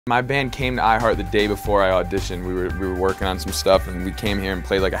My band came to iHeart the day before I auditioned. We were working on some stuff, and we came here and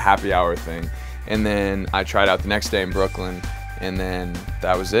played like a happy hour thing. And then I tried out the next day in Brooklyn, and then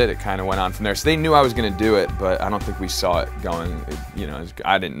that was it. It kind of went on from there. So they knew I was going to do it, but I don't think we saw it going, you know,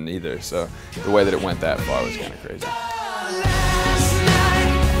 I didn't either. So the way that it went that far was kind of crazy.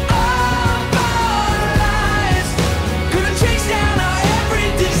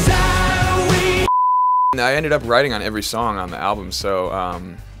 I ended up writing on every song on the album, so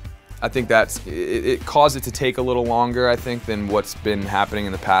I think it caused it to take a little longer, I think, than what's been happening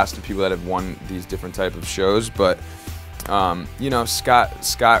in the past to people that have won these different type of shows. But you know, Scott,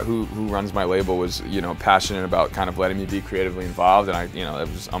 who runs my label, was, you know, passionate about kind of letting me be creatively involved, and you know, it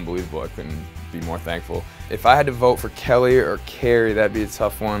was unbelievable. I couldn't be more thankful. If I had to vote for Kelly or Carrie, that'd be a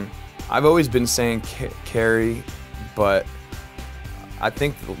tough one. I've always been saying Carrie, but I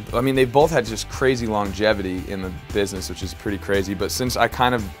mean, they've both had just crazy longevity in the business, which is pretty crazy. But since I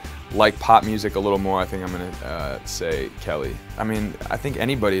kind of like pop music a little more, I think I'm gonna say Kelly. I mean, I think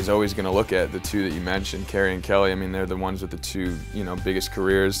anybody is always gonna look at the two that you mentioned, Carrie and Kelly. I mean, they're the ones with the two, you know, biggest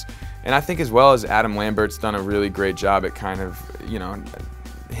careers. And I think as well as Adam Lambert's done a really great job at kind of, you know,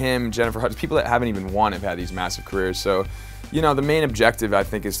 him, Jennifer Hudson, people that haven't even won have had these massive careers. So, you know, the main objective, I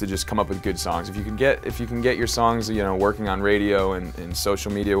think, is to just come up with good songs. If you can get your songs, you know, working on radio and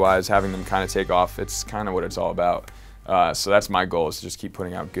social media-wise, having them kind of take off, it's kind of what it's all about. So that's my goal, is to just keep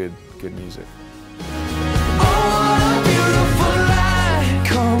putting out good music. Oh, a beautiful light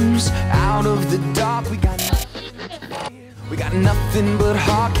comes out of the dark. We got nothing but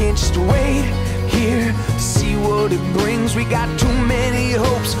heart, can't just wait here to see what it brings. We got too many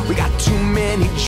hopes, we got too many